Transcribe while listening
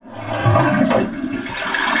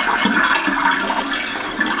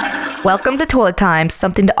Welcome to Toilet Time,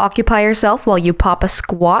 something to occupy yourself while you pop a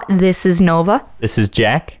squat. This is Nova. This is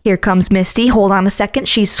Jack. Here comes Misty. Hold on a second.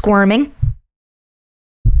 She's squirming.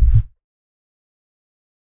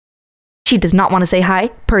 She does not want to say hi,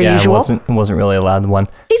 per usual. It wasn't really a loud one.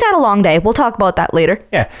 She's had a long day. We'll talk about that later.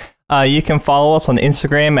 Yeah. You can follow us on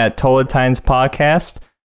Instagram at Toilet Times Podcast.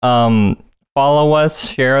 Follow us,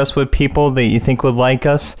 share us with people that you think would like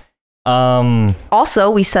us. Also,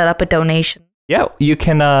 we set up a donation. Yeah, you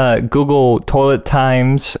can Google Toilet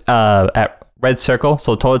Times at Red Circle.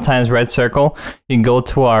 So Toilet Times Red Circle. You can go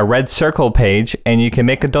to our Red Circle page and you can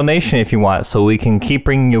make a donation if you want. So we can keep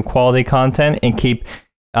bringing you quality content and keep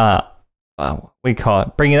bringing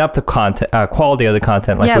up the content, quality of the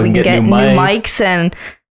content. Like we can get new mics and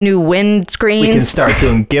new wind screens. We can start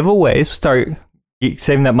doing giveaways. Start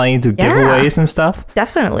saving that money to giveaways and stuff.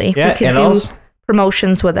 Definitely. Yeah, we can do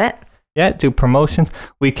promotions with it. Yeah, do promotions.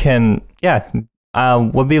 We can,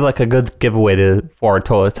 would be like a good giveaway for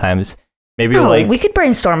Toilet Times. Maybe we could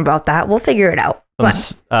brainstorm about that. We'll figure it out.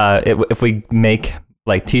 If we make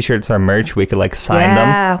like t-shirts or merch, we could like sign them.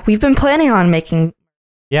 Yeah, we've been planning on making.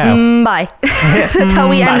 Yeah. Bye. That's how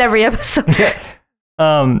we end every episode.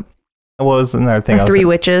 What was another thing? The Three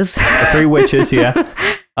Witches. The Three Witches, yeah.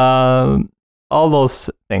 All those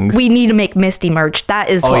things. We need to make Misty merch. That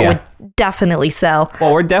is what would definitely sell.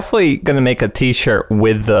 Well, we're definitely going to make a t-shirt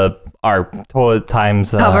with our Toilet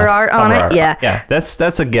Times cover art on it. Yeah. Yeah,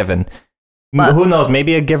 that's a given. But who knows?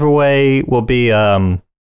 Maybe a giveaway will be a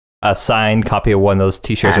signed copy of one of those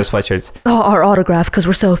t-shirts or sweatshirts. Oh, our autograph, because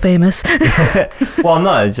we're so famous. Well,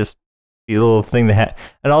 no, it's just a little thing to have.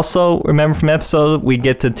 And also, remember from episode, we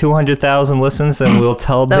get to 200,000 listens and we'll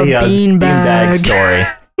tell the beanbag story.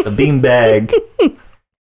 The beanbag.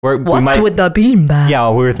 What's with the beanbag? Yeah,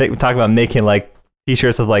 we were talking about making like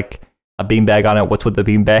t-shirts with like a beanbag on it. What's with the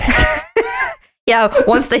beanbag? Yeah,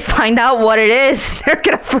 once they find out what it is, they're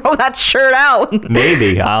going to throw that shirt out.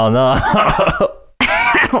 Maybe. I don't know.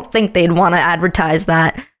 I don't think they'd want to advertise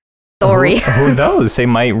that story. Who knows? They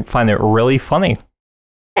might find it really funny.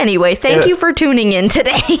 Anyway, thank you for tuning in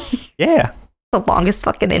today. Yeah. The longest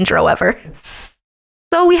fucking intro ever.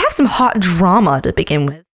 So we have some hot drama to begin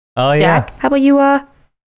with. Oh, yeah. Jack, how about you talk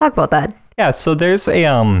about that? Yeah, so there's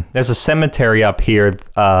a cemetery up here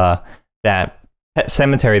that Pet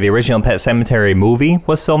Sematary, the original Pet Sematary movie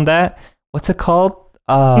was filmed at. What's it called?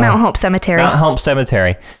 Mount Hope Cemetery. Mount Hope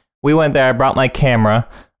Cemetery. We went there, I brought my camera,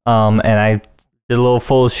 and I did a little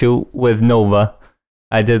photo shoot with Nova.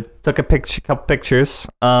 I took a couple pictures.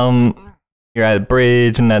 You're at a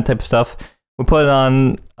bridge and that type of stuff. We put it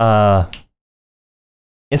on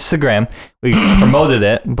Instagram. We promoted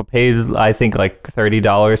it, but paid I think like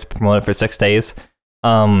 $30 to promote it for 6 days.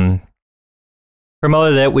 Promoted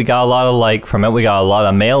it. We got a lot of from it. We got a lot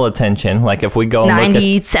of male attention. Like if we go and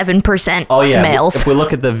 97% males. If we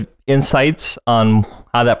look at the insights on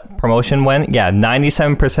how that promotion went,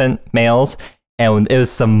 97% males, and it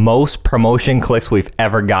was the most promotion clicks we've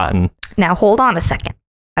ever gotten. Now hold on a second.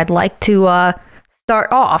 I'd like to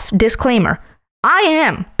start off. Disclaimer: I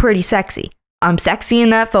am pretty sexy. I'm sexy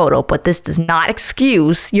in that photo, but this does not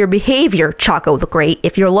excuse your behavior, Choco the Great,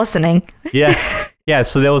 if you're listening. Yeah. Yeah,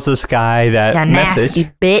 so there was this guy that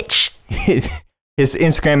nasty bitch. His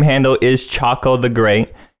Instagram handle is Choco the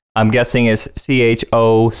Great. I'm guessing it's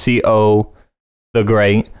CHOCO the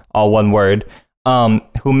Great, all one word.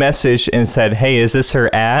 Who messaged and said, "Hey, is this her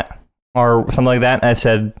 @ or something like that?" And I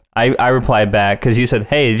said, I replied back because you said,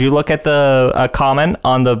 "Hey, did you look at the comment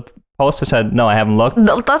on the post?" I said, "No, I haven't looked."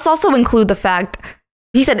 Let's also include the fact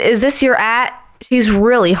he said, "Is this your @ She's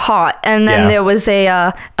really hot." And then there was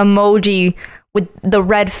a emoji with the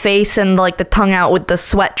red face and like the tongue out with the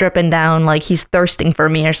sweat dripping down, like he's thirsting for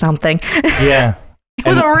me or something. Yeah. It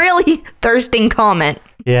was a really thirsting comment.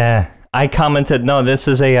 Yeah. I commented, "No, this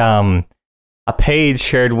is a page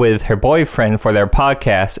shared with her boyfriend for their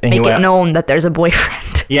podcast." And Make it known that there's a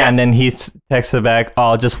boyfriend. Yeah, and then he texted back,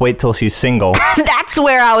 "Oh, just wait till she's single." That's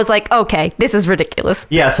where I was like, okay, this is ridiculous.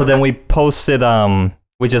 Yeah, so then we posted,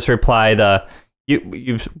 we just replied,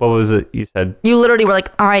 you what was it you said? You literally were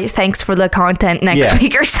like, "All right, thanks for the content next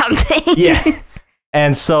week," or something. Yeah.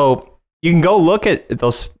 And so you can go look at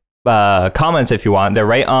those comments if you want. They're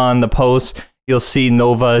right on the post. You'll see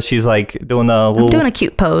Nova. She's like doing I'm doing a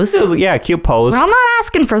cute pose. Yeah, cute pose. Well, I'm not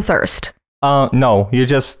asking for thirst. No, you're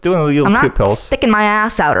just doing a little cute pose. I'm not sticking my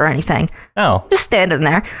ass out or anything. No. Just standing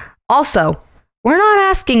there. Also, we're not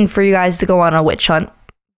asking for you guys to go on a witch hunt.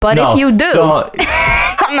 But if you do,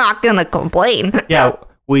 I'm not going to complain. Yeah,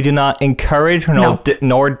 we do not encourage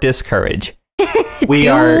nor discourage. We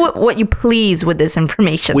do what you please with this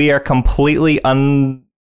information. We are completely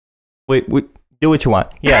Do what you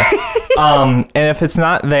want. Yeah. And if it's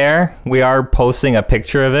not there, we are posting a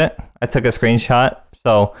picture of it. I took a screenshot.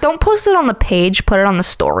 So don't post it on the page. Put it on the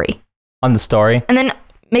story. On the story. And then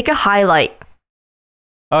make a highlight.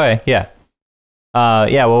 Okay. Yeah.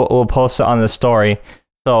 Yeah. We'll post it on the story.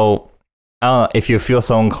 So I don't know if you feel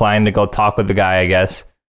so inclined to go talk with the guy. I guess.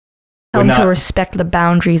 Tell him to respect the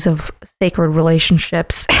boundaries of sacred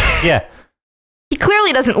relationships. Yeah. He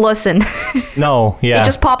clearly doesn't listen. No, yeah. It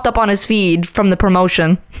just popped up on his feed from the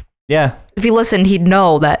promotion. Yeah. If he listened, he'd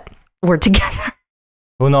know that we're together.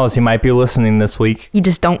 Who knows? He might be listening this week. He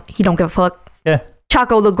don't give a fuck. Yeah.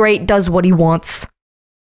 Chaco the Great does what he wants.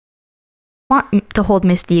 Want to hold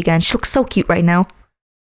Misty again. She looks so cute right now.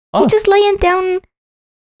 Oh. He's just laying down,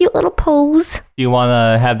 cute little pose. Do you want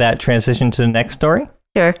to have that transition to the next story?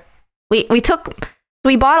 Sure. We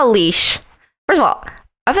bought a leash. First of all,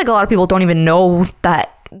 I think a lot of people don't even know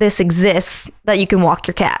that this exists, that you can walk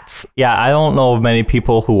your cats. Yeah, I don't know of many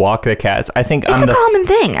people who walk their cats. I think it's a common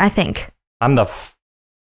thing, I think.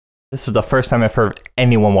 This is the first time I've heard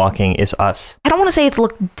anyone walking is us. I don't want to say it's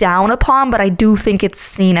looked down upon, but I do think it's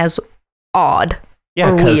seen as odd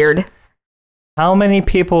or weird. How many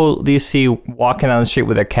people do you see walking down the street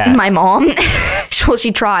with their cat? My mom. Well,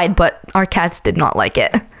 she tried, but our cats did not like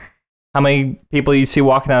it. How many people do you see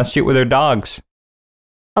walking down the street with their dogs?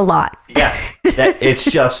 A lot. Yeah.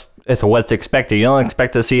 It's what's expected. You don't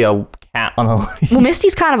expect to see a cat on a leash. Well,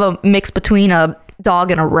 Misty's kind of a mix between a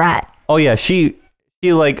dog and a rat. Oh, yeah. She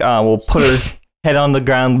will put her head on the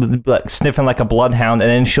ground, like, sniffing like a bloodhound, and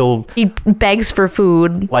then she begs for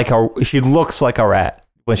food. She looks like a rat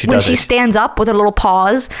when she does it. When she stands up with her little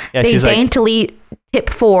paws, they daintily tip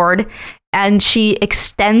forward, and she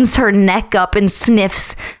extends her neck up and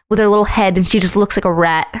sniffs with her little head, and she just looks like a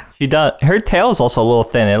rat. She does. Her tail's also a little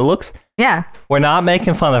thin. It looks... Yeah. We're not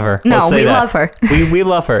making fun of her. No, we love her. we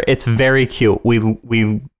love her. It's very cute. We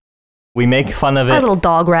make fun of it. Our little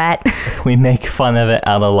dog rat. We make fun of it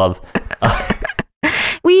out of love.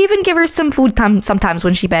 We even give her some food sometimes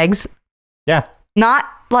when she begs. Yeah. Not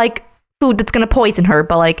like food that's going to poison her,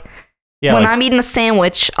 but when I'm eating a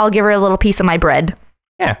sandwich, I'll give her a little piece of my bread.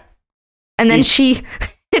 Yeah. And then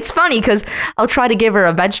it's funny because I'll try to give her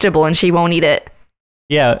a vegetable and she won't eat it.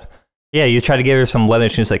 Yeah. Yeah, you try to give her some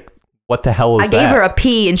lettuce. She's like, what the hell is that? I gave her a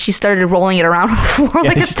pea and she started rolling it around on the floor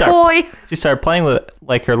like a toy. She started playing with it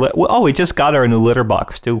like her... we just got her a new litter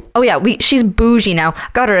box too. Oh yeah, she's bougie now.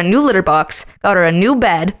 Got her a new litter box. Got her a new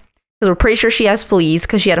bed. Because we're pretty sure she has fleas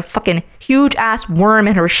because she had a fucking huge ass worm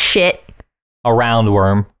in her shit. A round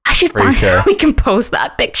worm. I should find out. We can post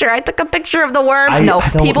that picture. I took a picture of the worm.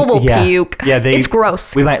 People will puke. Yeah, it's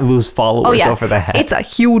gross. We might lose followers over that. It's a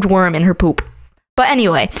huge worm in her poop. But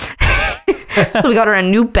anyway, so we got her a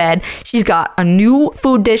new bed. She's got a new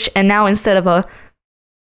food dish, and now instead of a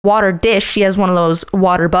water dish, she has one of those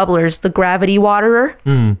water bubblers, the gravity waterer.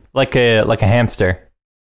 Like a hamster.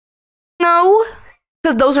 No,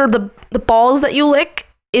 because those are the balls that you lick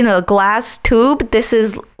in a glass tube. This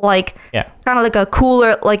is kind of like a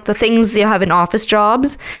cooler, like the things you have in office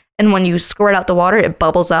jobs, and when you squirt out the water, it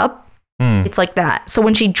bubbles up. It's like that. So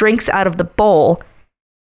when she drinks out of the bowl,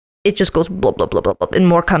 it just goes blah blah blah blah blah, and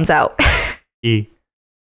more comes out. So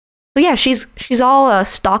yeah, she's all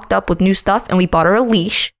stocked up with new stuff, and we bought her a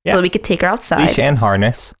leash so that we could take her outside. Leash and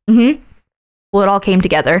harness. Well, it all came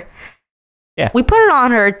together. Yeah, we put it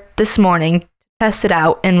on her this morning, test it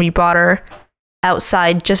out, and we brought her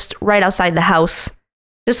outside, just right outside the house,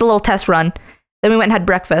 just a little test run. Then we went and had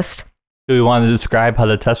breakfast. Do we want to describe how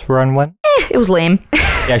the test run went? It was lame.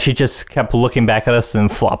 Yeah, she just kept looking back at us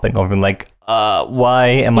and flopping over and like, why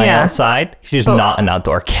am I outside? She's not an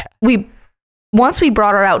outdoor cat. Once we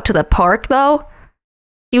brought her out to the park, though,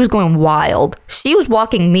 she was going wild. She was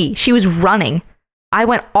walking me. She was running. I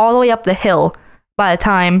went all the way up the hill by the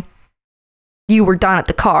time you were done at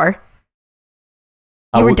the car.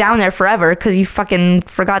 You were down there forever because you fucking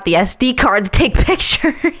forgot the SD card to take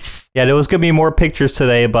pictures. Yeah, there was going to be more pictures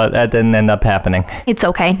today, but that didn't end up happening. It's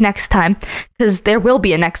okay. Next time. Because there will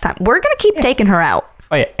be a next time. We're going to keep taking her out.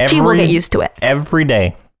 Oh, yeah. She will get used to it. Every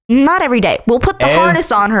day. Not every day. We'll put the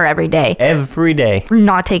harness on her every day. Every day. We're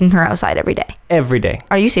not taking her outside every day. Every day.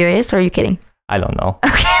 Are you serious or are you kidding? I don't know.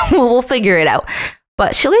 Okay, well, we'll figure it out.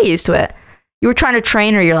 But she'll get used to it. You were trying to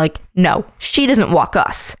train her. You're like, no, she doesn't walk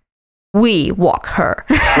us. We walk her.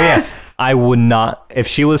 Yeah, I would not. If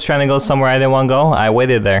she was trying to go somewhere I didn't want to go, I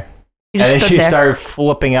waited there. And then she started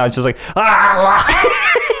flipping out, just like,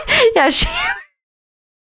 Yeah,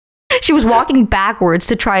 she was walking backwards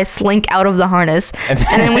to try to slink out of the harness. And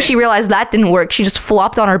then when she realized that didn't work, she just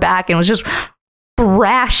flopped on her back and was just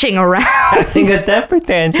thrashing around. I think a temper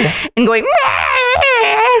tantrum. And going,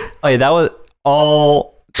 oh yeah,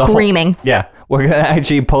 all screaming. Yeah, we're gonna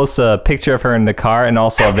actually post a picture of her in the car and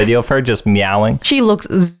also a video of her just meowing. She looks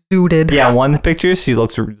zooted. Yeah, one picture she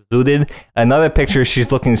looks zooted. Another picture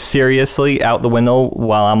she's looking seriously out the window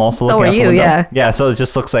while I'm also looking out the window. Yeah. Yeah, so it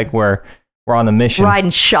just looks like we're on a mission. Riding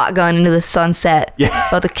shotgun into the sunset. Yeah.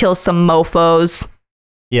 About to kill some mofos.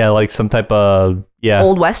 Yeah, like some type of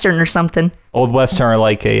Old Western or something. Old Western or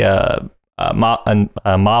like a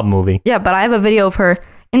mob movie. Yeah, but I have a video of her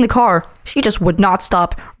in the car. She just would not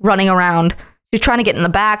stop running around. She was trying to get in the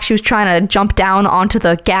back. She was trying to jump down onto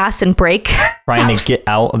the gas and brake. Trying to get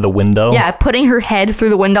out of the window. Yeah, putting her head through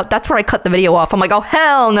the window. That's where I cut the video off. I'm like, oh,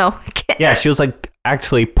 hell no. Yeah, she was like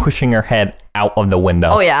actually pushing her head out of the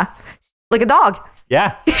window. Oh, yeah. Like a dog.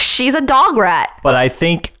 Yeah. She's a dog rat. But I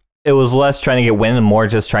think it was less trying to get wind and more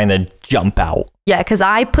just trying to jump out. Yeah, because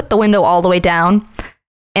I put the window all the way down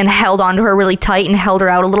and held onto her really tight and held her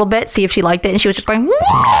out a little bit, see if she liked it. And she was just going,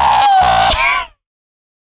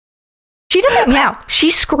 she doesn't meow.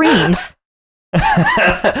 She screams.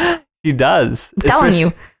 She does. I'm telling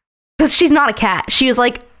you. Because she's not a cat. She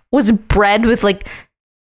was bred with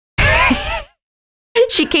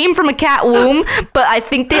she came from a cat womb, but I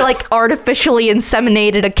think they artificially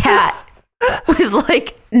inseminated a cat with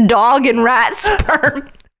dog and rat sperm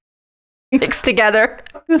mixed together.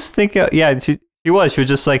 Just think, yeah, she was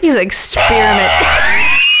just like... She's an experiment.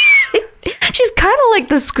 She's kind of like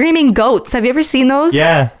the screaming goats. Have you ever seen those?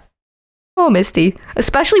 Yeah. Oh, Misty.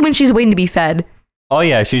 Especially when she's waiting to be fed. Oh,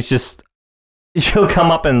 yeah, she'll come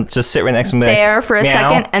up and just sit right next to me. There for a meow.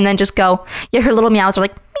 second and then just go. Yeah, her little meows are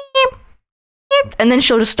like, meep, meep, and then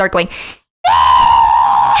she'll just start going.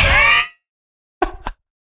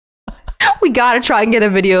 We gotta try and get a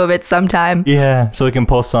video of it sometime. Yeah, so we can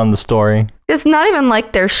post on the story. It's not even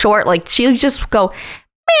like they're short. She'll just go.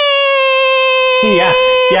 Yeah,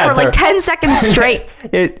 for 10 seconds straight.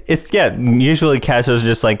 Usually cats are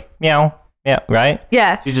just like meow, meow, right?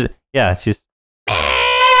 Yeah. She's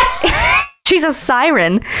She's a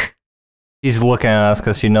siren. She's looking at us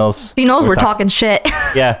because she knows. She knows we're talking shit.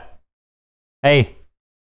 Yeah. Hey.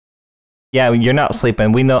 Yeah, you're not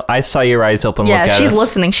sleeping. We know. I saw your eyes open. Yeah, look at she's us.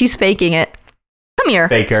 listening. She's faking it. Come here.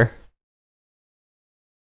 Faker.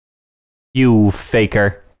 You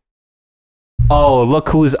faker. Oh, look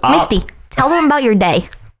who's up. Misty, tell them about your day.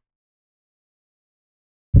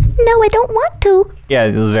 No, I don't want to. Yeah,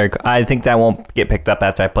 it was very. I think that won't get picked up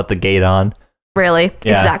after I put the gate on. Really?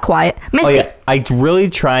 Yeah. It's that quiet. Misty. Oh, yeah. I really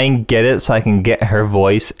try and get it so I can get her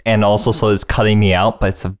voice and also so it's cutting me out, but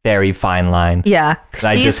it's a very fine line. Yeah.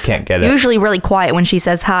 I just can't get it. Usually really quiet when she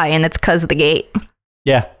says hi, and it's because of the gate.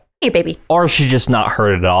 Yeah. Hey, baby. Or she just not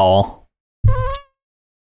heard it all.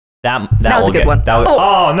 That was a good one.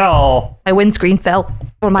 Oh, no. My windscreen fell.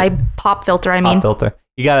 Or my pop filter, I mean. Pop filter.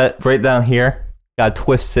 You got it right down here. Got to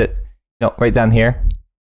twist it. No, right down here.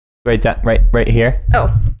 Right here.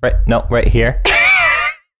 Oh. Right here.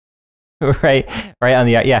 right on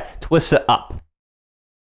the, yeah, twist it up.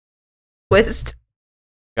 Twist.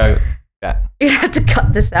 Got that. You're gonna have to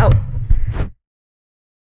cut this out.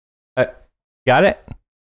 Got it?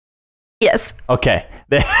 Yes. Okay.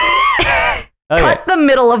 Cut the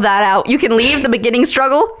middle of that out. You can leave the beginning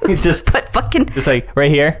struggle. Just fucking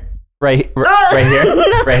right here. Right here.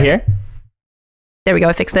 Right here. There we go,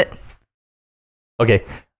 I fixed it. Okay.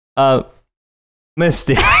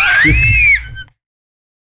 Misty.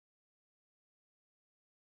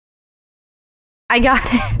 I got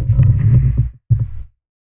it.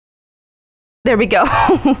 There we go.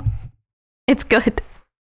 It's good.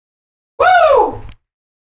 Woo!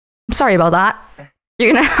 I'm sorry about that.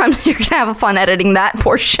 You're gonna have fun editing that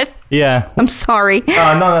portion. Yeah. I'm sorry.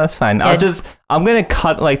 No, that's fine. Yeah. I'm gonna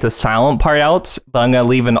cut the silent part out, but I'm gonna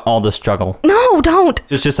leave in all the struggle. No, don't.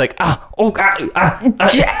 Just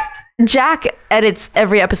Jack edits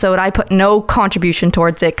every episode. I put no contribution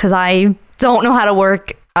towards it because I don't know how to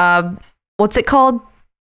work. What's it called?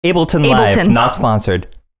 Ableton Live, not sponsored.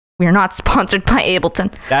 We are not sponsored by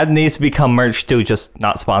Ableton. That needs to become merch too, just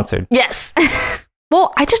not sponsored. Yes.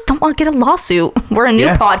 Well, I just don't want to get a lawsuit. We're a new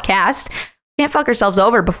podcast. Can't fuck ourselves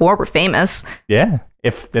over before we're famous. Yeah,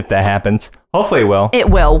 if that happens. Hopefully it will. It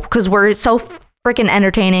will, because we're so freaking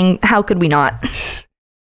entertaining. How could we not?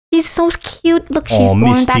 She's so cute. Look, she's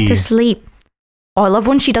going back to sleep. Oh, I love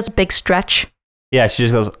when she does a big stretch. Yeah, she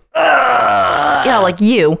just goes, yeah, like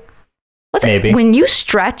you. Maybe. When you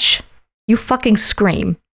stretch, you fucking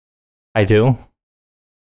scream. I do.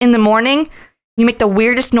 In the morning, you make the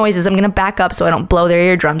weirdest noises. I'm gonna back up so I don't blow their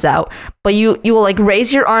eardrums out. But you will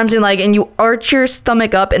raise your arms and you arch your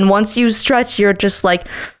stomach up, and once you stretch, you're just like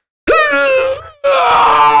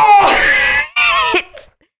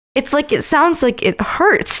it's It's like, it sounds like it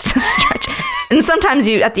hurts to stretch. And sometimes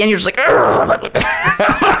at the end, you're just like, what the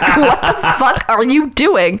fuck are you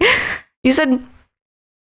doing? You said...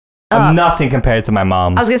 nothing compared to my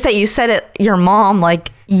mom. I was going to say, you said it, your mom,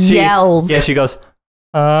 like, yells. Yeah, she goes,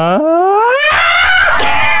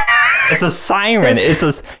 It's a siren.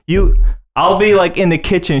 I'll be like in the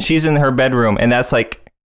kitchen, she's in her bedroom, and that's like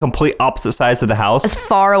complete opposite sides of the house. As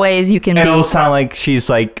far away as you can and be. It'll sound like she's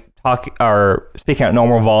like talking or speaking at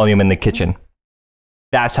normal volume in the kitchen.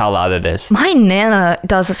 That's how loud it is. My Nana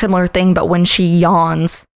does a similar thing, but when she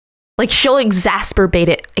yawns, like she'll exacerbate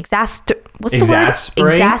it. What's the word?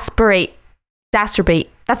 Exacerbate.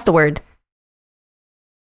 That's the word.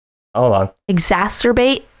 Hold on.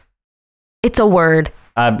 Exacerbate. It's a word.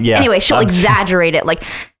 Yeah. Anyway, she'll exaggerate it. Like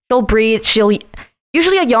she'll breathe. She'll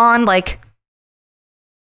usually a yawn. Like,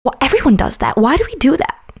 well, everyone does that. Why do we do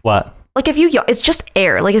that? What? Like if you yawn, it's just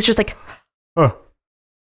air. Like it's just like,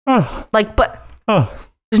 like, but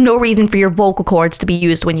there's no reason for your vocal cords to be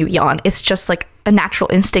used when you yawn. It's just like a natural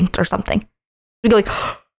instinct or something. We go like,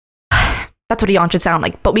 that's what a yawn should sound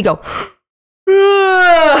like. But we go,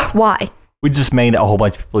 why? We just made a whole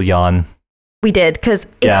bunch of people yawn. We did, because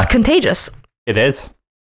it's contagious. It is.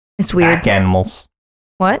 It's weird. Pack animals.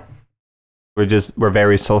 What? We're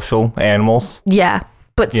very social animals. Yeah,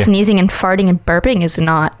 but sneezing and farting and burping is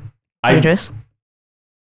not dangerous.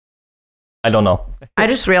 I don't know. I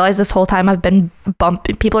just realized this whole time I've been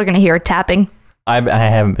bumping. People are going to hear it tapping. I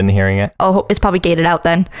haven't been hearing it. Oh, it's probably gated out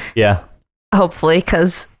then. Yeah. Hopefully,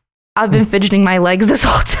 because I've been fidgeting my legs this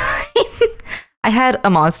whole time. I had a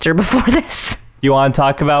monster before this. You want to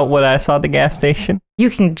talk about what I saw at the gas station? You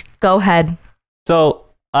can go ahead. So,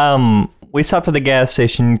 we stopped at the gas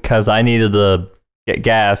station because I needed to get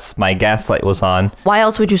gas. My gas light was on. Why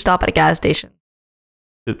else would you stop at a gas station?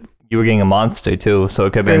 You were getting a Monster too, so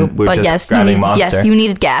it could have been we were just grabbing Monster. Yes, you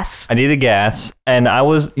needed gas. I needed gas, and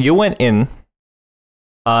you went in.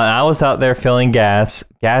 I was out there filling gas.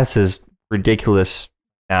 Gas is ridiculous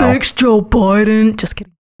now. Thanks, Joe Biden. Just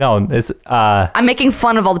kidding. No, it's I'm making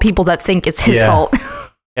fun of all the people that think it's his fault.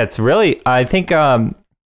 It's really. I think someone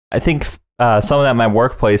at my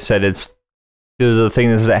workplace said it's due to the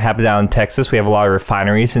things that happen down in Texas. We have a lot of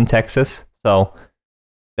refineries in Texas, so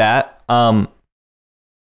that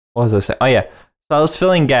what was I saying? Oh yeah, so I was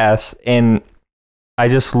filling gas and I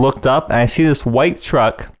just looked up and I see this white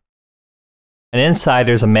truck, and inside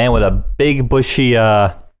there's a man with a big bushy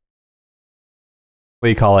what do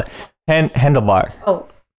you call it? Handlebar. Oh.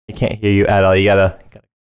 I can't hear you at all. You gotta...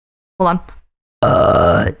 Hold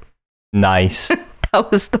on. Nice.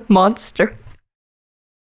 That was the monster.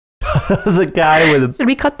 That was a guy with a... Should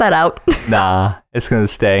we cut that out? Nah, it's gonna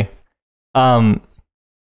stay. I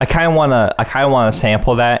kind of wanna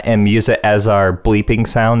sample that and use it as our bleeping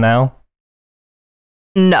sound now.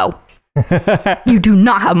 No. You do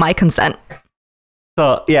not have my consent.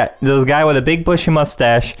 So yeah, there's a guy with a big bushy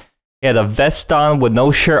mustache. He had a vest on with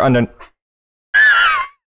no shirt under.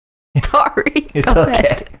 Sorry. It's okay.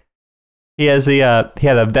 Ahead. He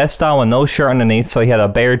had a vest on with no shirt underneath, so he had a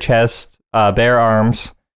bare chest, bare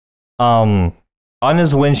arms. On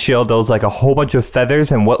his windshield, there was like a whole bunch of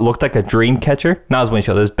feathers and what looked like a dream catcher. Not his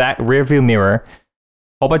windshield, his back rear view mirror.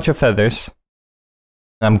 Whole bunch of feathers.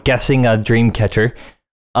 I'm guessing a dream catcher.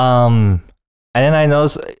 And then I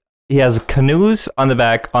noticed he has canoes on the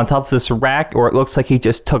back on top of this rack, or it looks like he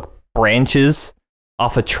just took branches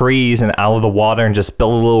off of trees and out of the water and just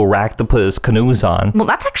built a little rack to put his canoes on. Well,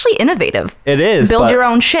 that's actually innovative. It is. Build your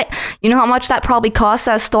own shit. You know how much that probably costs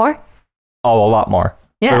at a store? Oh, a lot more.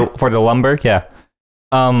 Yeah. For the lumber, yeah.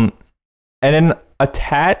 And then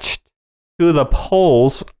attached to the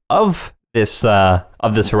poles of this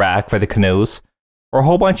rack for the canoes were a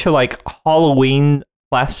whole bunch of like Halloween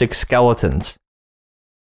plastic skeletons.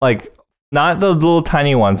 Like not the little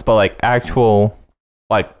tiny ones, but like actual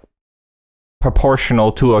like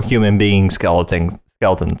proportional to a human being skeletons.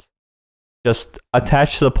 Just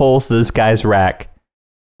attached to the poles to this guy's rack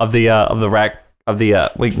to the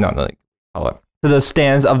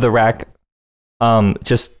stands of the rack.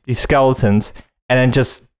 Just these skeletons, and then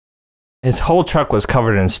just his whole truck was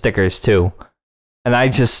covered in stickers too. And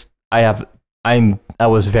I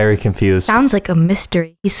was very confused. Sounds like a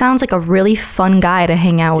mystery. He sounds like a really fun guy to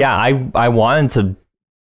hang out with. Yeah, I wanted to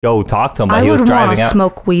go talk to him, but he was driving out. I would want to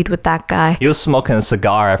smoke weed with that guy. He was smoking a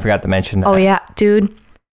cigar. I forgot to mention that. Oh yeah, dude.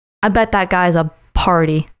 I bet that guy's a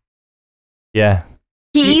party. Yeah.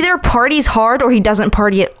 He either parties hard or he doesn't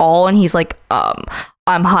party at all, and he's like,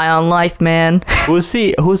 I'm high on life, man. Who's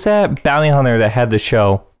that bounty hunter that had the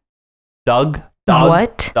show? Doug?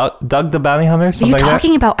 What? Doug the bounty hunter? What are you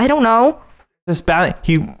talking about? I don't know. This bounty,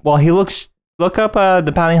 he looks look up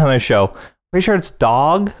the Bounty Hunter show. Pretty sure it's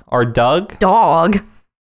Dog or Doug. Dog.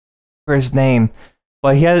 Where's his name?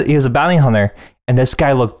 Well, he was a bounty hunter, and this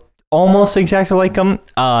guy looked almost exactly like him.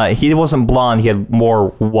 He wasn't blonde. He had more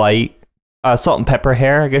white, salt and pepper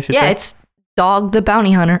hair, I guess you'd say. Yeah, it's Dog the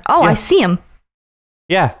Bounty Hunter. Oh, Yeah. I see him.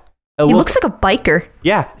 Yeah. He looks like a biker.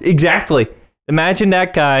 Yeah, exactly. Imagine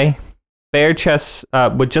that guy, bare chest,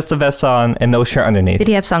 with just a vest on and no shirt underneath. Did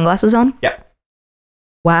he have sunglasses on? Yeah.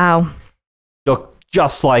 Wow. Looked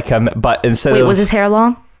just like him, but instead Wait, of... was his hair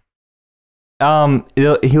long? He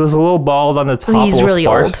was a little bald on the top. So he's a little really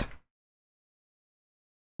sparse. old.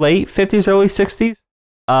 Late 50s, early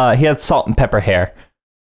 60s. He had salt and pepper hair.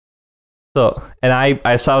 So, and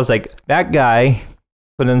I saw, I was like, that guy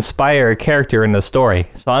could inspire a character in the story.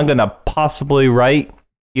 So I'm going to possibly write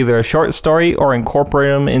either a short story or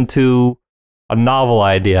incorporate him into a novel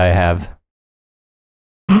idea I have.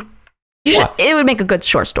 It would make a good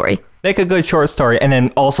short story. Make a good short story and then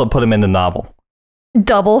also put him in the novel.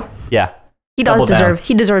 Double. Yeah. He Double down.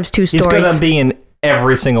 He deserves 2 stories. He's going to be in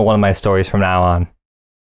every single one of my stories from now on.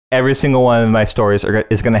 Every single one of my stories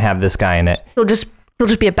is going to have this guy in it. He'll just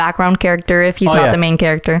be a background character if he's not the main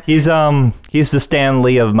character. He's the Stan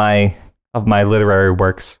Lee of my literary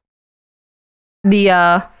works.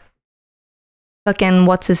 The fucking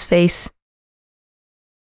what's his face?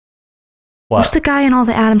 What? Who's the guy in all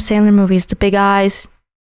the Adam Sandler movies? The big eyes.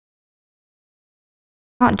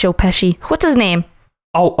 Not Joe Pesci. What's his name?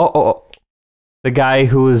 Oh. The guy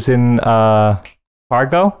who was in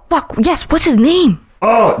Fargo? Fuck, yes, what's his name?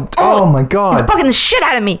 Oh my god. He's bugging the shit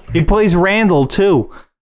out of me. He plays Randall too.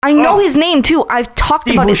 I know his name too. I've talked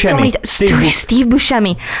Steve about it so Buscemi. many times. Steve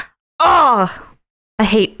Buscemi. Oh, I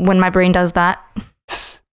hate when my brain does that.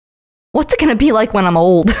 What's it gonna be like when I'm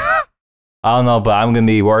old? I don't know, but I'm gonna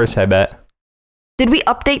be worse, I bet. Did we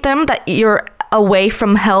update them that you're away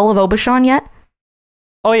from Hell of Obashan yet?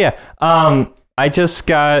 Oh yeah. I just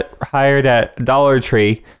got hired at Dollar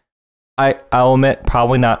Tree. I'll admit,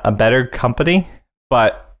 probably not a better company,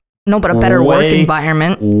 but a better work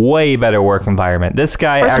environment. Way better work environment. This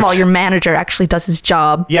guy. First of all, your manager actually does his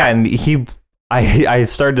job. Yeah, and I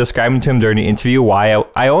started describing to him during the interview why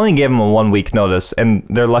I only gave him a 1 week notice, and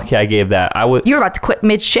they're lucky I gave that. You were about to quit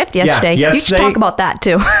mid shift yesterday. Yeah, you should talk about that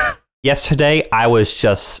too. Yesterday, I was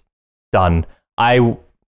just done. I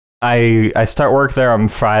start work there on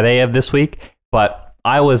Friday of this week, but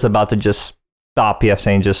I was about to just stop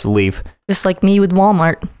yesterday and just leave. Just like me with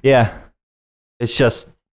Walmart. Yeah. It's just,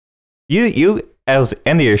 it was the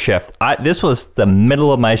end of your shift. This was the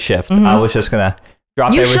middle of my shift. Mm-hmm. I was just going to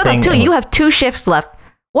drop everything. You should have too. You have 2 shifts left.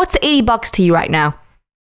 What's $80 to you right now?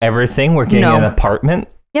 Everything. We're getting an apartment.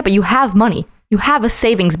 Yeah, but you have money. You have a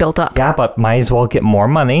savings built up. Yeah, but might as well get more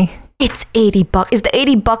money. It's $80. Is the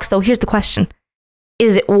 $80 though? Here's the question.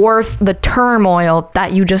 Is it worth the turmoil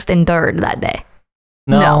that you just endured that day?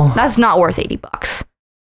 No, that's not worth $80.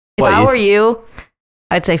 If I were you,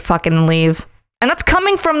 I'd say fucking leave. And that's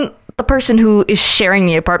coming from the person who is sharing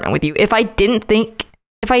the apartment with you. If I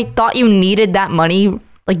thought you needed that money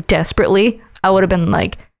like desperately, I would have been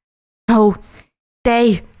like, no,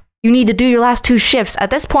 stay. You need to do your last 2 shifts. At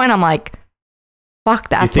this point, I'm like, fuck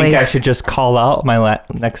that place. You think I should just call out my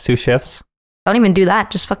next 2 shifts? Don't even do that.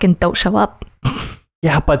 Just fucking don't show up.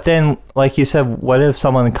 Yeah, but then, like you said, what if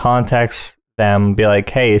someone contacts them, be like,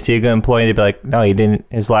 hey, is he a good employee? They'd be like, no, he didn't.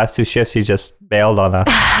 His last 2 shifts, he just bailed on us.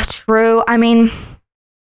 True. I mean,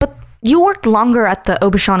 but you worked longer at the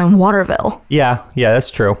Obashan in Waterville. Yeah, that's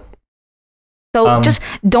true. So just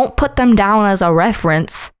don't put them down as a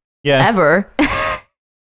reference. Yeah. Ever.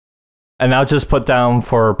 And I'll just put down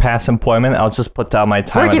for past employment, I'll just put down my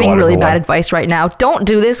time. We're giving really bad advice right now. Don't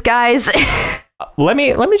do this, guys. Let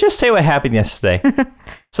me just say what happened yesterday.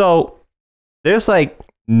 So there's like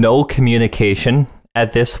no communication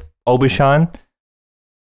at this Obashan.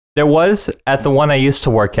 There was at the one I used to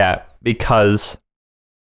work at because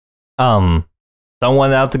someone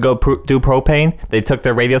went out to go do propane. They took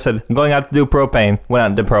their radio, said, I'm going out to do propane, went out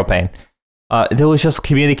and did propane. There was just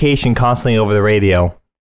communication constantly over the radio.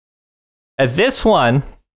 At this one,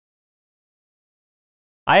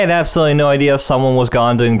 I had absolutely no idea if someone was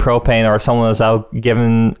gone doing propane or if someone was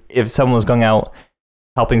if someone was going out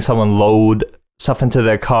helping someone load stuff into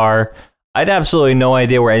their car. I had absolutely no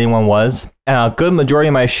idea where anyone was. And a good majority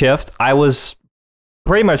of my shift, I was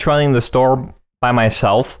pretty much running the store by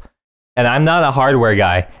myself. And I'm not a hardware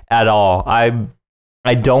guy at all.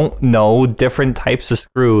 I don't know different types of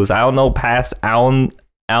screws. I don't know past Allen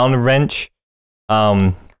wrench.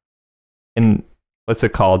 In what's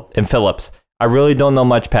it called? In Phillips. I really don't know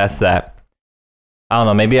much past that. I don't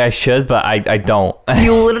know. Maybe I should, but I don't.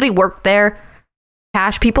 You literally work there,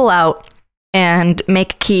 cash people out, and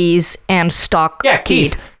make keys and stock. Yeah,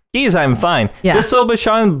 keys. feed. Keys, I'm fine. Yeah. This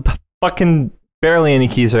Aubuchon, fucking barely any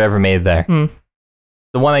keys are ever made there.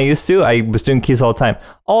 The one I used to, I was doing keys all the time.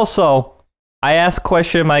 Also, I asked a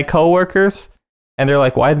question of my coworkers, and they're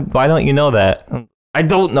like, why don't you know that? I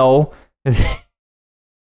don't know.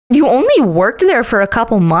 You only worked there for a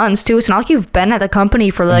couple months, too. It's not like you've been at the company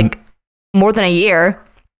for, like, more than a year.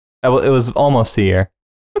 It was almost a year.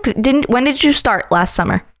 When did you start last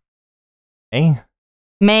summer?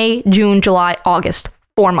 May, June, July, August.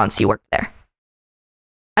 4 months you worked there.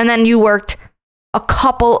 And then you worked a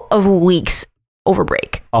couple of weeks over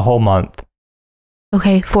break. A whole month.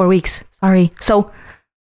 Okay, 4 weeks. Sorry. So...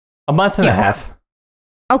 a month and a half.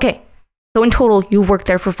 Okay. So in total, you've worked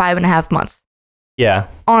there for 5.5 months. Yeah.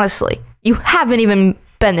 Honestly. You haven't even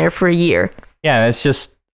been there for a year. Yeah, it's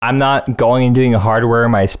just, I'm not going and doing hardware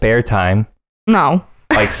in my spare time. No.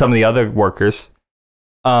 Like some of the other workers.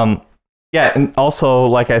 Yeah, and also,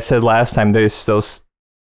 like I said last time, there's those...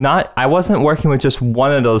 I wasn't working with just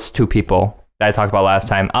one of those two people that I talked about last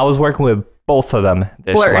time. I was working with both of them.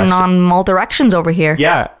 Flirting on all directions over here.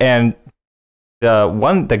 Yeah, and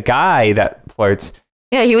the guy that flirts...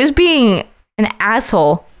 Yeah, he was being an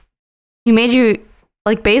asshole. He made you,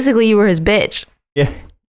 like, basically you were his bitch. Yeah.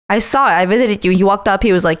 I saw it. I visited you. He walked up.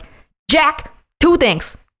 He was like, Jack, 2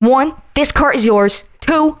 things. 1, this car is yours.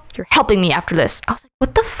 2, you're helping me after this. I was like,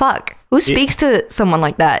 what the fuck? Who speaks to someone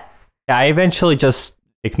like that? Yeah, I eventually just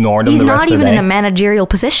ignored him the rest of the day. He's not even in a managerial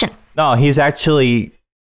position. No, he's actually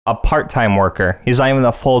a part-time worker. He's not even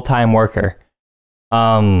a full-time worker.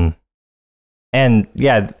 And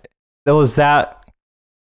yeah, there was that.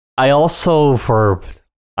 I also, for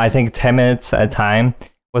I think 10 minutes at a time,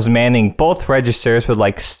 was manning both registers with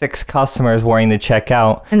like 6 customers wanting to check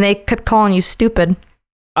out. And they kept calling you stupid.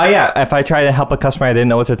 Oh yeah, if I tried to help a customer I didn't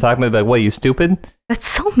know what they're talking about, they'd be like, what, you stupid? That's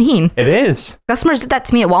so mean. It is. Customers did that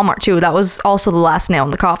to me at Walmart too. That was also the last nail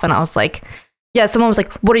in the coffin. I was like, yeah, someone was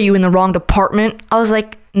like, what, are you in the wrong department? I was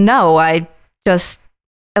like, no,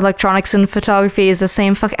 electronics and photography is the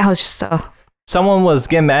same I was just so... Someone was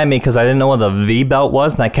getting mad at me because I didn't know what a V-belt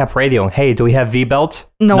was, and I kept radioing, hey, do we have V-belts?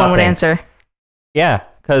 No one would answer. Yeah,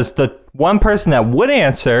 because the one person that would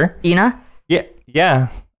answer... Dina? Yeah.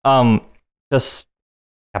 Just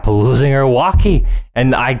kept losing her walkie,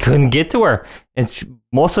 and I couldn't get to her. And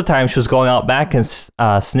most of the time, she was going out back and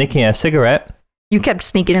sneaking a cigarette. You kept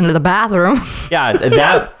sneaking into the bathroom. Yeah,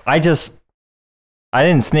 I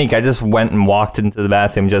didn't sneak. I just went and walked into the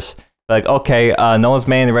bathroom, just... like, okay, no one's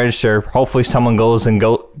manning the register. Hopefully someone goes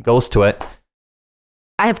to it.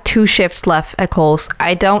 I have 2 shifts left at Kohl's.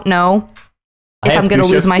 I don't know if I'm going to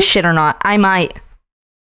lose my shit or not. I might.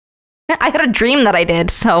 I had a dream that I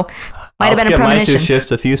did, so might have been a premonition. I'll skip my 2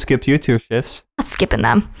 shifts if you skip your 2 shifts. Not skipping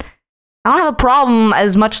them. I don't have a problem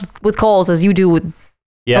as much with Kohl's as you do with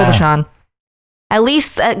Aubuchon. At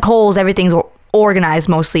least at Kohl's, everything's organized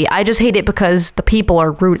mostly. I just hate it because the people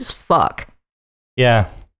are rude as fuck. Yeah.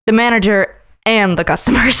 The manager and the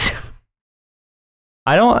customers.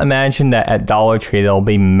 I don't imagine that at Dollar Tree there'll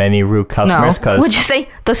be many rude customers. No. Would you say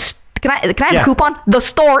can I have a coupon? The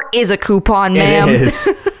store is a coupon, ma'am. It is.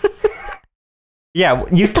 Yeah,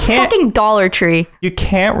 it's the fucking Dollar Tree. You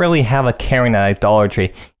can't really have a Karen at a Dollar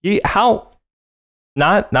Tree.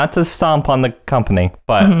 Not to stomp on the company,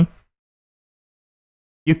 but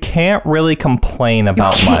you can't really complain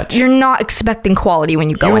about much. You're not expecting quality when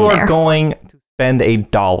you go in there. You are going to spend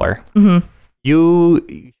 $1.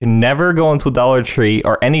 You can never go into a Dollar Tree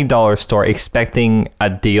or any dollar store expecting a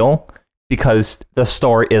deal because the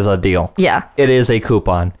store is a deal. Yeah. It is a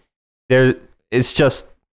coupon. It's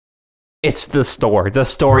the store. The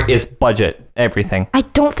store is budget, everything. I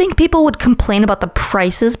don't think people would complain about the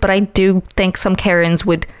prices, but I do think some Karens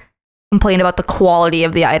would complain about the quality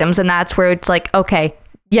of the items, and that's where it's like, okay,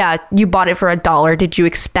 yeah, you bought it for $1. Did you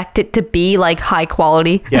expect it to be like high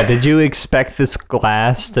quality? Yeah, did you expect this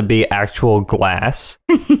glass to be actual glass?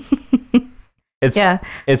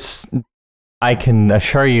 It's I can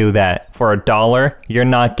assure you that for $1, you're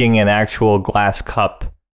not getting an actual glass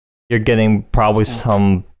cup. You're getting probably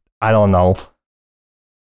some, I don't know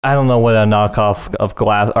what a knockoff of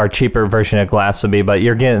glass or cheaper version of glass would be, but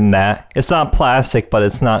you're getting that. It's not plastic, but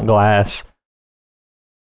it's not glass.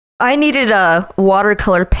 I needed a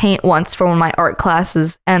watercolor paint once for one of my art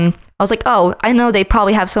classes, and I was like, oh, I know they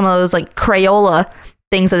probably have some of those like Crayola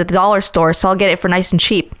things at the dollar store, so I'll get it for nice and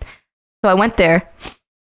cheap. So I went there,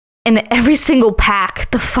 and every single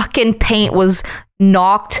pack, the fucking paint was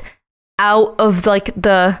knocked out of like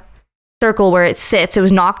the circle where it sits. It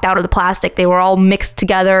was knocked out of the plastic. They were all mixed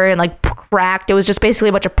together and like cracked. It was just basically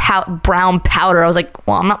a bunch of brown powder. I was like,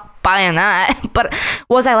 well, I'm not buying that. But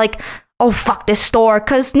was I like, oh, fuck this store.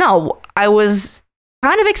 Because, no, I was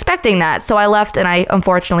kind of expecting that. So I left, and I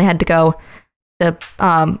unfortunately had to go to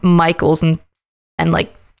Michael's and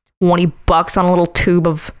like $20 on a little tube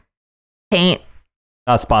of paint.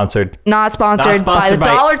 Not sponsored. Not sponsored by the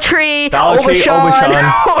Dollar Tree,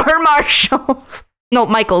 Aubuchon, or Marshall's. No,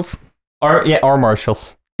 Michael's. Or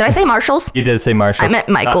Marshall's. Did I say Marshall's? You did say Marshall's. I meant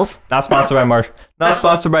Michael's. Not sponsored by Marshall. Not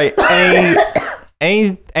sponsored by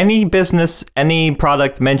any business, any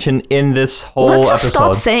product mentioned in this whole episode. Let's just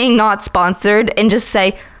stop saying not sponsored and just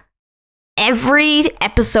say every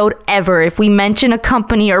episode ever, if we mention a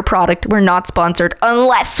company or product, we're not sponsored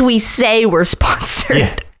unless we say we're sponsored.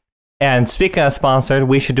 Yeah. And speaking of sponsored,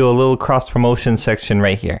 we should do a little cross-promotion section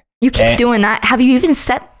right here. You keep doing that. Have you even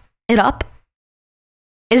set it up?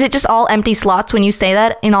 Is it just all empty slots when you say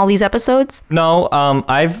that in all these episodes? No,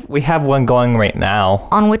 we have one going right now.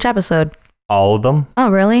 On which episode? All of them. Oh,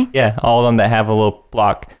 really? Yeah, all of them that have a little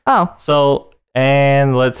block. Oh. So,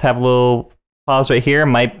 and let's have a little pause right here.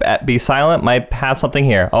 Might be silent, might have something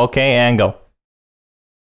here. Okay, and go.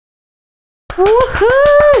 Woohoo!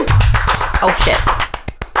 Oh, shit.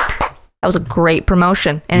 That was a great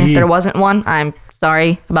promotion. And if there wasn't one, I'm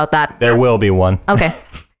sorry about that. There will be one. Okay.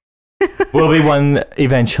 Will be one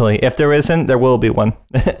eventually. If there isn't, there will be one.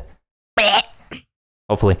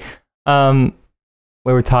 Hopefully.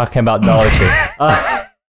 We were talking about Dollar Tree.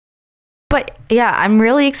 But yeah, I'm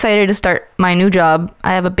really excited to start my new job.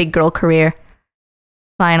 I have a big girl career.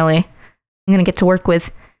 Finally. I'm going to get to work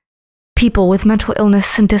with people with mental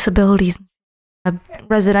illness and disabilities. A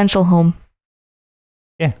residential home.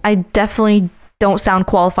 Yeah. I definitely don't sound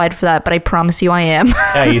qualified for that, but I promise you I am.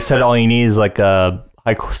 Yeah, you said all you need is like a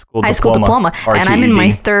high school diploma. And I'm in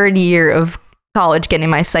my third year of college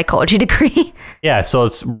getting my psychology degree. Yeah, so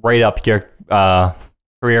it's right up your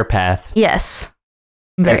career path. Yes.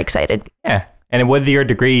 I'm very excited. Yeah. And with your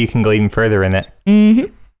degree, you can go even further in it.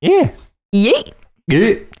 Mm-hmm. Yeah. Yay.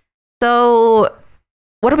 Yeah. So,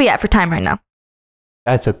 what are we at for time right now?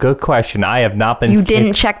 That's a good question. I have not been... You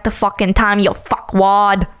didn't check the fucking time, you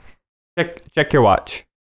fuckwad. Check your watch.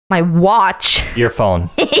 My watch? Your phone.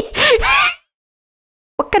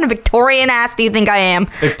 What kind of Victorian ass do you think I am?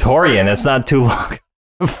 Victorian. It's not too long.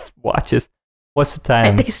 Watches. What's the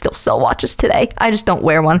time? They still sell watches today. I just don't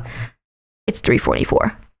wear one. It's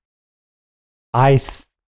 3:44. I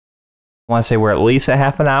want to say we're at least a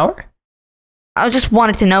half an hour. I just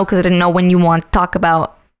wanted to know because I didn't know when you want to talk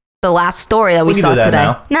about the last story that we saw today.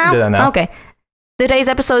 Now. No? We can do that now. Okay. Today's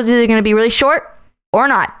episode is either going to be really short or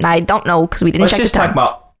not. I don't know because we didn't check the time. Let's just talk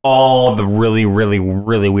about all the really, really,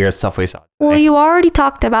 really weird stuff we saw today. Well, you already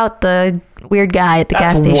talked about the weird guy at the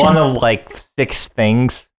gas station. That's one of like 6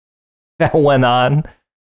 things that went on.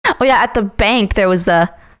 Oh yeah, at the bank there was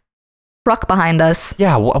a truck behind us.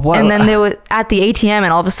 Yeah, what? And then there was at the ATM,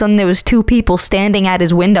 and all of a sudden there was 2 people standing at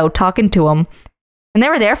his window talking to him, and they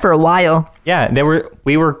were there for a while. Yeah,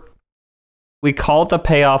 we called to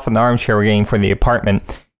pay off an armchair we're getting for the apartment,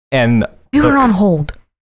 and we were on hold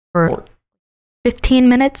for 15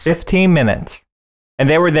 minutes. 15 minutes, and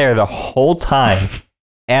they were there the whole time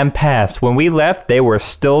and past. When we left, they were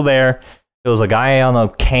still there. There was a guy on a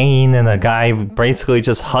cane and a guy basically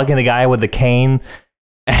just hugging a guy with the cane.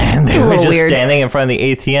 And they were just standing in front of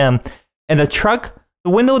the ATM. And the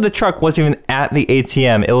window of the truck wasn't even at the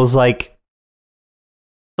ATM. It was like,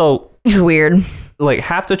 so. It's weird. Like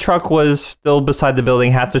half the truck was still beside the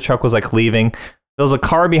building. Half the truck was like leaving. There was a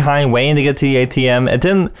car behind waiting to get to the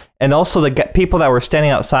ATM. And also the people that were standing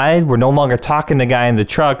outside were no longer talking to the guy in the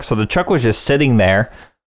truck. So the truck was just sitting there.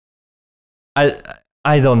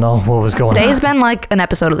 I don't know what was going on. Today's been like an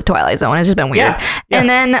episode of The Twilight Zone. It's just been weird. Yeah. And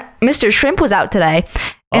then Mr. Shrimp was out today,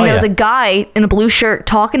 and there was a guy in a blue shirt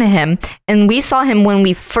talking to him, and we saw him when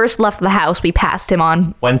we first left the house. We passed him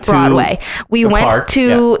on Broadway. We went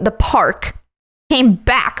to the park, came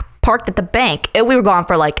back, parked at the bank, and we were gone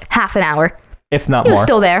for like half an hour. If not more. He was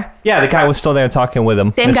still there. Yeah, the guy was still there talking with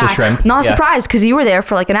him. Same Mr. guy. Shrimp. Not surprised, because you were there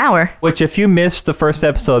for like an hour. Which, if you missed the first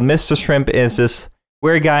episode, Mr. Shrimp is this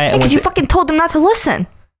weird guy. Because you fucking told him not to listen.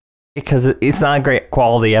 Because it's not a great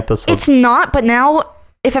quality episode. It's not, but now,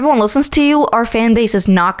 if everyone listens to you, our fan base is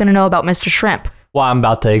not going to know about Mr. Shrimp. Well, I'm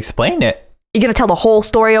about to explain it. You're going to tell the whole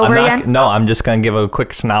story over again? No, I'm just going to give a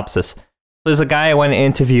quick synopsis. There's a guy I went and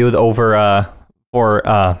interviewed over for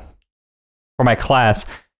my class.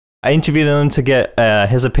 I interviewed him to get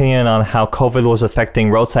his opinion on how COVID was affecting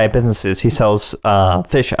roadside businesses. He sells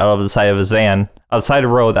fish out of the side of his van, outside the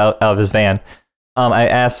road, out of his van. I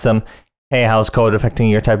asked him, hey, how's COVID affecting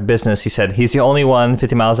your type of business? He said, he's the only one,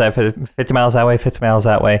 50 miles that way, 50 miles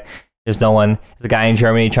that way. There's no one. There's a guy in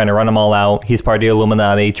Germany trying to run them all out. He's part of the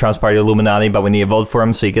Illuminati. Trump's part of the Illuminati, but we need to vote for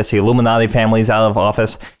him so he gets the Illuminati families out of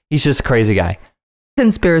office. He's just a crazy guy.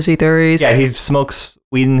 Conspiracy theories. Yeah, he smokes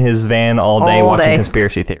weed in his van all day watching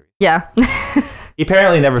conspiracy theories. Yeah. He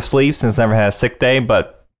apparently never sleeps and has never had a sick day,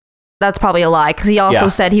 but... That's probably a lie, because he also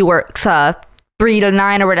said he works 3 to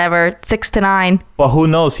 9 or whatever, 6 to 9. Well, who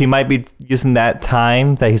knows? He might be using that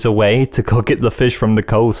time that he's away to go get the fish from the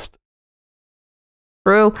coast.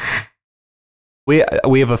 True. We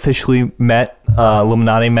have officially met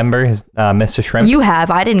Illuminati member, Mr. Shrimp. You have.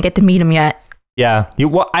 I didn't get to meet him yet. Yeah.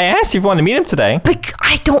 I asked you if you wanted to meet him today. But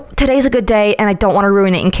I don't. Today's a good day, and I don't want to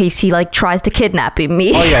ruin it in case he tries to kidnap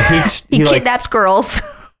me. Oh yeah, he kidnaps girls.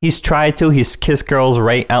 He's tried to. He's kissed girls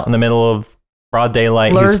right out in the middle of broad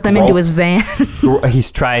daylight. Lures them into his van. He's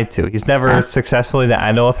tried to. He's never successfully, that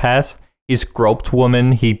I know of, has. He's groped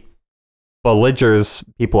women. He belligers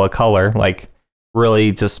people of color. Like,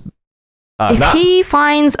 really just... if he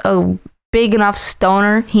finds a big enough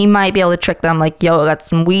stoner, he might be able to trick them. Like, yo, I got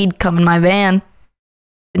some weed, come in my van.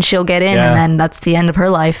 And she'll get in, and then that's the end of her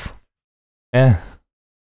life. Yeah.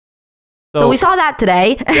 So we saw that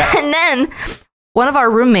today. Yeah. And then one of our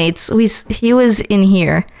roommates, he was in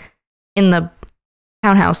here in the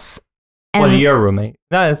townhouse. And well, your roommate.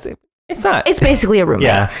 No, it's not. It's basically a roommate.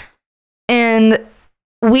 Yeah. And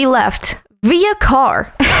we left via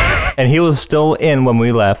car. And he was still in when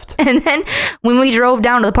we left. And then when we drove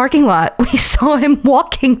down to the parking lot, we saw him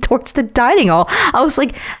walking towards the dining hall. I was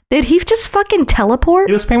like, did he just fucking teleport?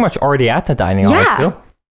 He was pretty much already at the dining hall, too.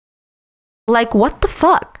 Like, what the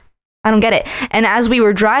fuck? I don't get it. And as we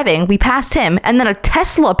were driving, we passed him, and then a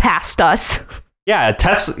Tesla passed us. Yeah, a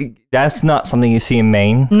Tesla, that's not something you see in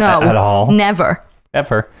Maine at all. Never.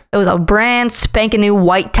 Ever. It was a brand spanking new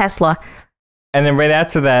white Tesla. And then right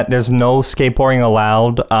after that, there's no skateboarding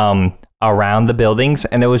allowed around the buildings.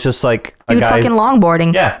 And it was just like a dude fucking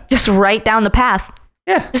longboarding. Yeah. Just right down the path.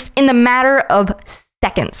 Yeah. Just in the matter of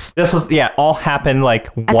seconds. This was, all happened like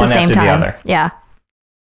at one the same after time. the other. Yeah.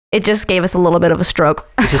 It just gave us a little bit of a stroke.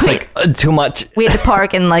 It's just like too much. We had to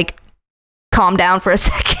park and like calm down for a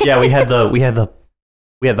second. Yeah, we had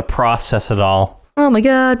to process it all. Oh my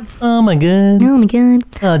god. Oh my god. Oh my god.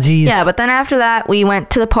 Oh jeez. Yeah, but then after that, we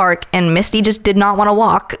went to the park, and Misty just did not want to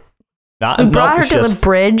walk. We brought her to the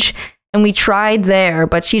bridge, and we tried there,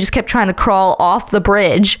 but she just kept trying to crawl off the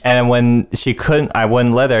bridge. And when she couldn't, I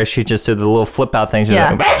wouldn't let her. She just did the little flip out thing. She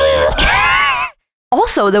was like,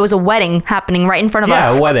 also, there was a wedding happening right in front of us.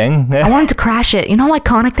 Yeah, a wedding. I wanted to crash it. You know how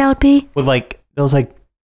iconic that would be? With there was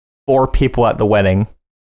 4 people at the wedding.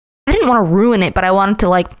 I didn't want to ruin it, but I wanted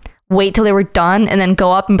to wait till they were done and then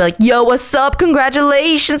go up and be like, yo, what's up?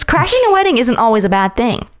 Congratulations. Crashing a wedding isn't always a bad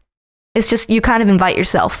thing. It's just you kind of invite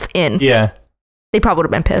yourself in. Yeah. They probably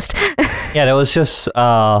would have been pissed. Yeah, there was just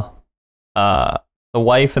the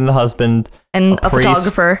wife and the husband. And a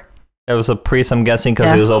photographer. There was a priest, I'm guessing,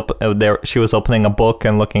 because she was opening a book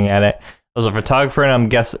and looking at it. There was a photographer, and I'm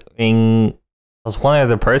guessing it was one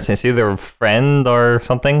other person. It's either a friend or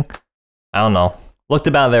something. I don't know. Looked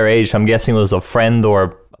about their age. I'm guessing it was a friend or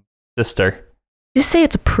a sister. Did you say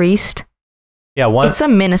it's a priest? Yeah, one. It's a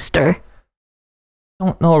minister. I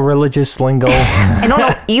don't know religious lingo. I don't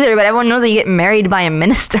know either, but everyone knows that you get married by a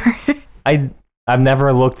minister. I've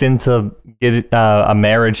never looked into a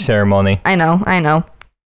marriage ceremony. I know.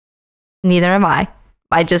 Neither have I.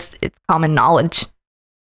 It's common knowledge.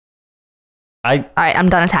 All right, I'm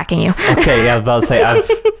done attacking you. Okay, yeah, I was about to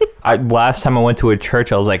say, last time I went to a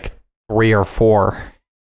church, I was 3 or 4.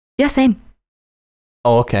 Yeah, same.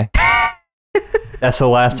 Oh, okay. That's the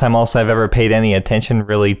last time also I've ever paid any attention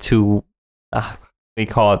really to, we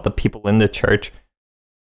call it the people in the church.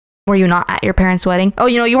 Were you not at your parents' wedding? Oh,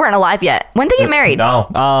 you weren't alive yet. When did you get married?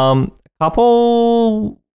 No.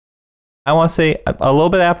 Couple... I want to say a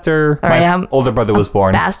little bit after my older brother was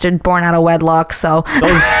born. Bastard born out of wedlock, so. So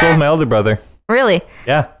was my older brother. Really?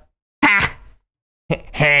 Yeah. Ha!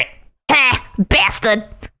 Ha! Bastard!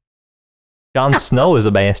 Jon Snow is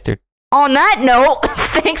a bastard. On that note,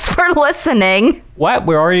 thanks for listening. What?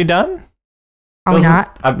 We're already done? Are we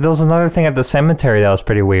not? There was another thing at the cemetery that was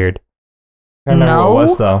pretty weird. I don't remember what it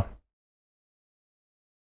was, though.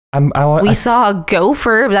 We saw a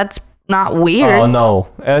gopher. That's not weird. Oh, no.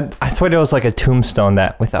 I swear there was a tombstone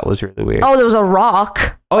that we thought was really weird. Oh, there was a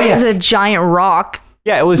rock. Oh, yeah. It was a giant rock.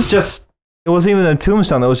 Yeah, it wasn't even a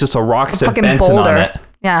tombstone. It was just a rock that said Benson on it.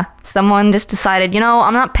 Yeah, someone just decided,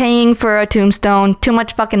 I'm not paying for a tombstone. Too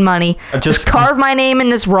much fucking money. Just carve my name in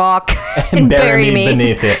this rock and bury me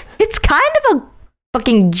beneath it. It's kind of a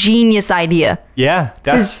fucking genius idea. Yeah,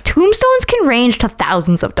 because tombstones can range to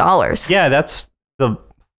thousands of dollars. Yeah, that's the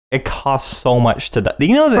It costs so much to die. Do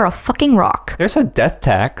you know For that a fucking rock. there's a death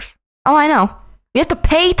tax? Oh, I know. You have to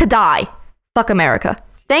pay to die. Fuck America.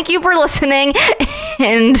 Thank you for listening.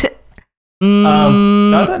 And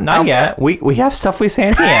not yet. We have stuff we say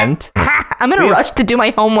at the end. I'm in a rush to do my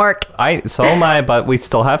homework. So am I, but we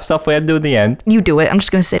still have stuff we had to do at the end. You do it. I'm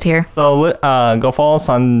just gonna sit here. So go follow us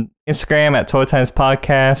on Instagram at Total Times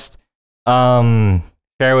Podcast.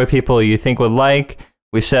 Share with people you think would like.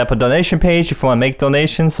 We set up a donation page if you want to make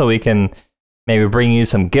donations, so we can maybe bring you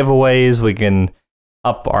some giveaways. We can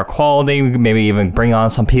up our quality. We can maybe even bring on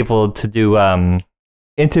some people to do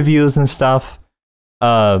interviews and stuff.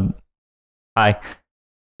 Hi,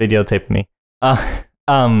 videotape me.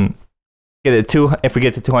 If we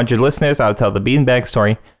get to 200 listeners, I'll tell the beanbag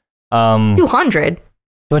story. 200.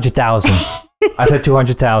 200,000. I said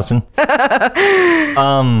 200,000.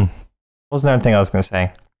 What was another thing I was gonna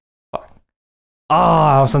say? Oh,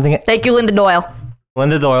 I was thinking. Thank you, Linda Doyle.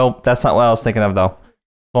 Linda Doyle. That's not what I was thinking of, though.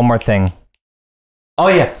 One more thing. Oh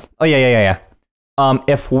yeah.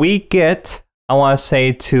 If we get, I want to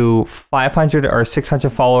say, to 500 or 600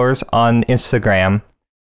 followers on Instagram,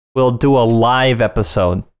 we'll do a live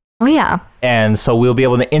episode. Oh yeah. And so we'll be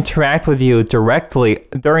able to interact with you directly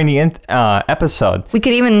during the episode. We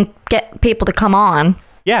could even get people to come on.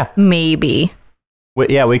 Yeah. Maybe.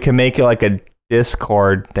 We can make it like a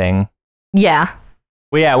Discord thing. Yeah.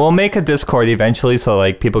 Well, yeah, we'll make a Discord eventually so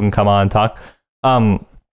like people can come on and talk.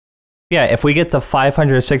 Yeah, if we get to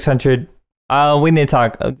 500 or 600, we need to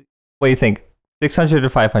talk. What do you think? 600 or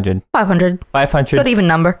 500? 500. 500. Good even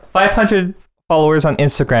number. 500 followers on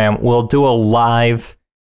Instagram. We'll do a live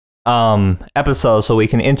episode so we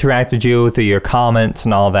can interact with you through your comments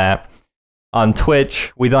and all that. On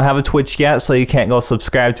Twitch, we don't have a Twitch yet, so you can't go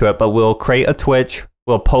subscribe to it, but we'll create a Twitch.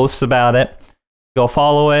 We'll post about it. Go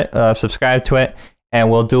follow it, subscribe to it,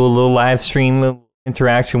 and we'll do a little live stream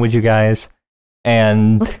interaction with you guys.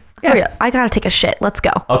 And hurry up. I gotta take a shit. Let's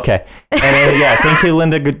go. Okay. And thank you,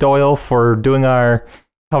 Linda Doyle, for doing our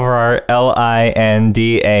cover art. LindaDoyle.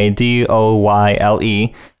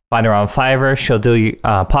 Find her on Fiverr. She'll do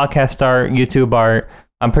podcast art, YouTube art.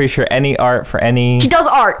 I'm pretty sure any art for any. She does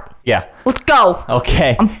art. Yeah. Let's go.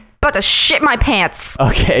 Okay. I'm about to shit my pants.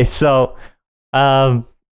 Okay. So, Bye.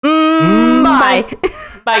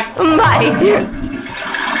 Bye. Bye.